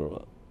Uzi when I grow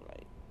up.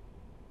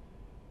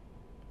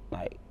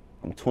 Like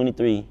I'm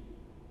 23.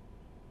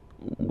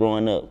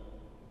 Growing up,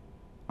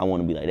 I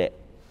want to be like that.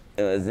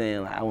 You know what I'm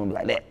saying? Like, I want to be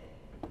like that.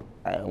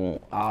 I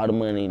want all the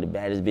money, the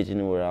baddest bitch in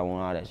the world. I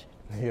want all that shit.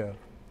 Yeah.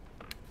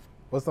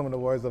 What's some of the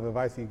words of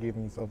advice he's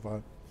given you so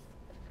far?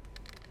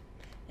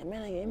 That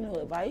man ain't gave me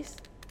no advice.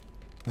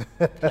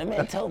 That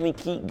man told me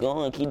keep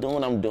going, keep doing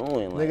what I'm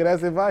doing. Like, nigga,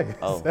 that's advice.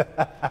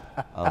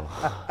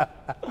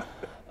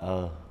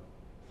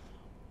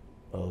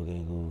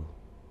 Okay, cool.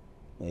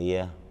 But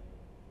yeah,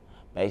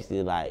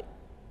 basically like,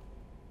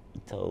 he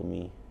told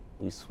me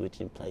we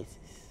switching places.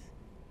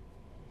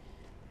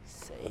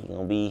 Say he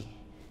gonna be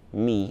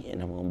me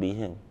and I'm gonna be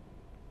him.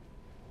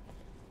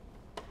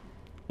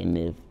 And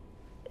if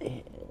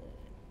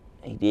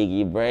he did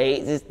get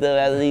braids and stuff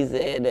after he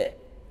said that,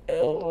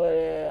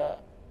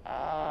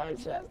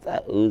 shout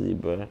out Uzi,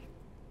 bro.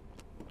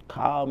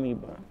 Call me,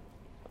 bro.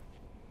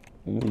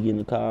 You getting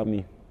to call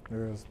me.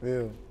 Real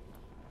spill.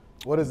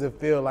 What does it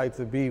feel like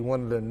to be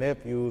one of the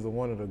nephews of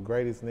one of the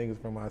greatest niggas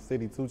from our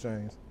city, 2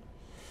 Chainz?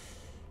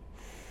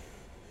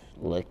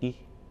 Lucky.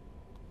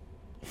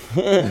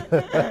 I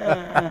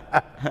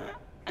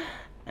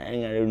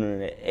ain't gotta do none of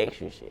that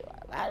extra shit.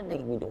 Like, a lot of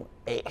niggas be doing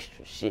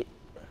extra shit.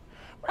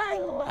 But I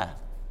ain't gonna lie.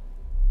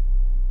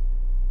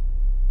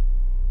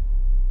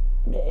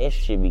 That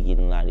extra shit be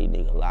getting a lot of these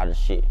niggas a lot of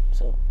shit.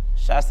 So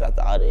Shouts out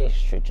to all the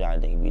extra shit y'all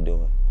niggas be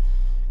doing.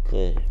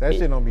 That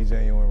shit don't be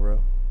genuine,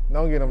 bro.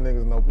 Don't give them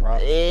niggas no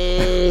props.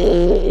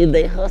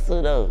 They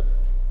hustle though.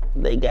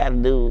 They gotta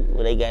do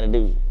what they gotta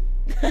do.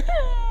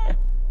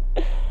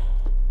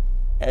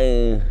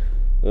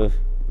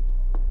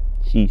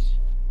 Sheesh.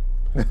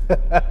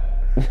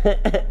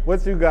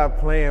 What you got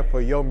planned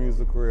for your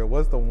music career?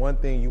 What's the one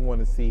thing you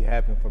want to see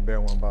happen for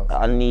Bear1Boss?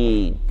 I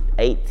need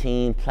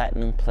 18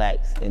 platinum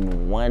plaques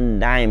and 1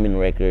 diamond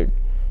record,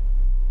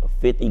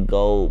 50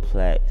 gold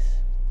plaques,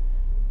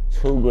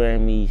 2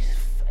 Grammys,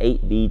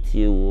 8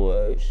 BT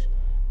Awards,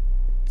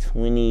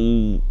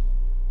 20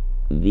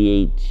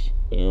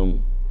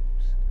 VHMs,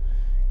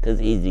 cause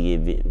it's easy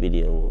to get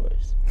video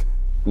awards.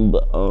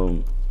 But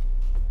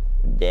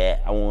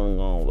that I want to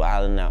go on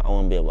Wild 'N Out. I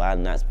want to be a Wild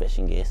 'N Out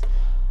special guest.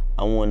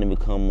 I want to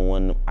become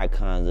one of the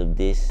icons of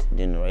this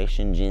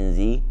generation,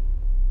 Generation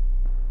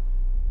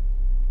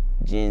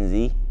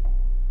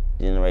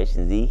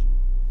Z.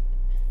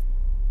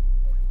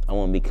 I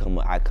want to become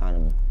an icon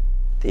of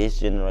this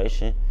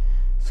generation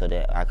so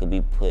that I could be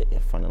put in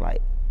front of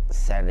like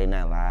Saturday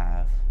Night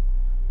Live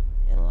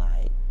and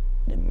like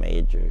the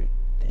major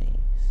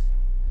things.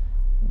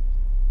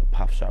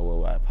 Pop star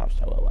worldwide, pop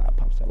star worldwide,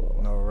 pop star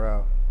worldwide. No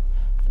route.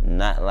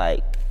 Not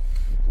like,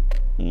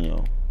 you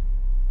know,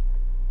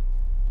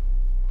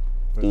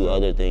 do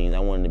other things. I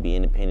wanted to be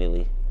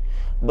independently,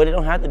 but it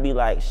don't have to be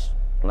like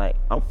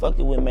I'm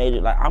fucking with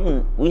major. Like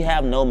we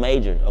have no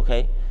major,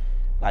 okay?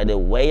 Like the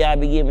way I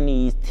be giving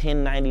these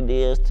 1090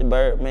 deals to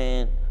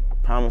Birdman, I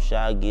promise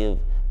y'all give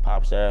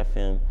Popstar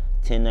FM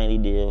 1090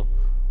 deal.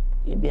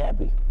 You'd be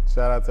happy.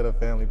 Shout out to the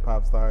family,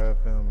 Popstar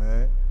FM,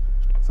 man.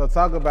 So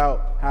talk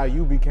about how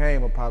you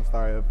became a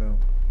Popstar FM.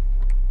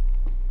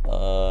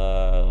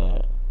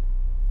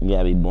 You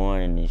gotta be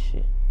born in this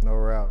shit. No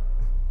route.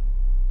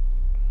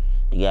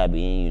 You gotta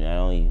be in you, not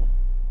on you.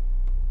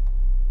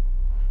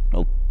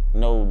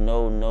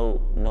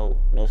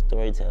 No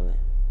storytelling.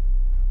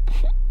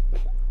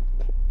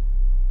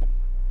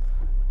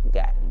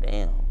 God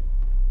damn.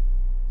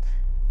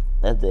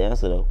 That's the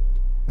answer though.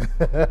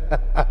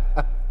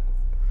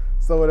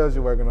 So what else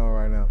you working on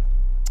right now?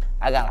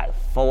 I got like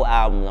 4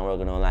 albums I'm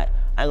working on. Like,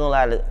 I ain't gonna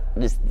lie to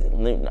this.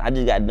 I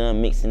just got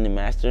done mixing and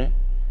mastering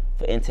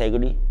for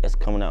Integrity. That's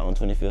coming out on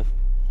 25th.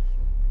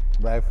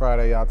 Black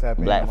Friday, y'all tap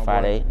in. Black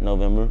Friday,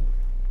 November.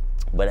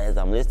 But as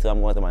I'm listening,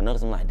 I'm going through my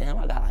notes. I'm like, damn,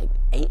 I got like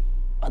 8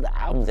 other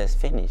albums that's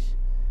finished.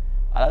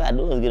 All I gotta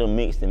do is get them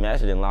mixed and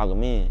mastered and log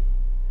them in.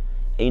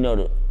 And you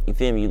know, you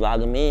feel me? You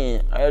log them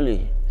in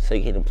early so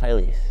you can hit the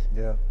playlist.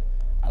 Yeah.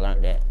 I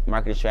learned that.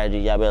 Marketing strategy,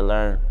 y'all better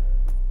learn.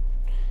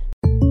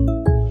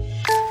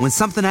 When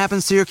something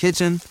happens to your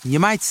kitchen, you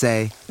might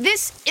say,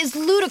 This is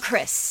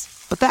ludicrous.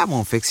 but that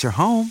won't fix your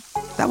home.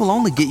 That will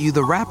only get you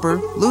the rapper,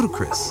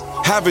 Ludacris.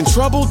 Having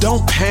trouble?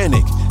 Don't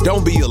panic.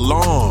 Don't be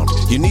alarmed.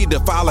 You need to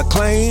file a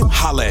claim?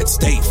 Holla at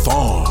State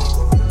Farm.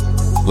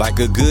 Like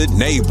a good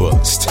neighbor,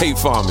 State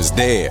Farm is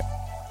there.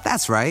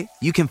 That's right.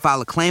 You can file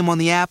a claim on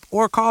the app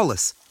or call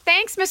us.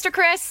 Thanks, Mr.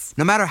 Chris.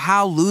 No matter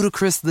how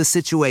ludicrous the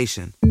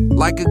situation,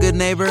 like a good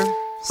neighbor,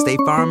 State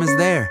Farm is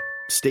there.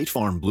 State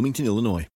Farm, Bloomington, Illinois.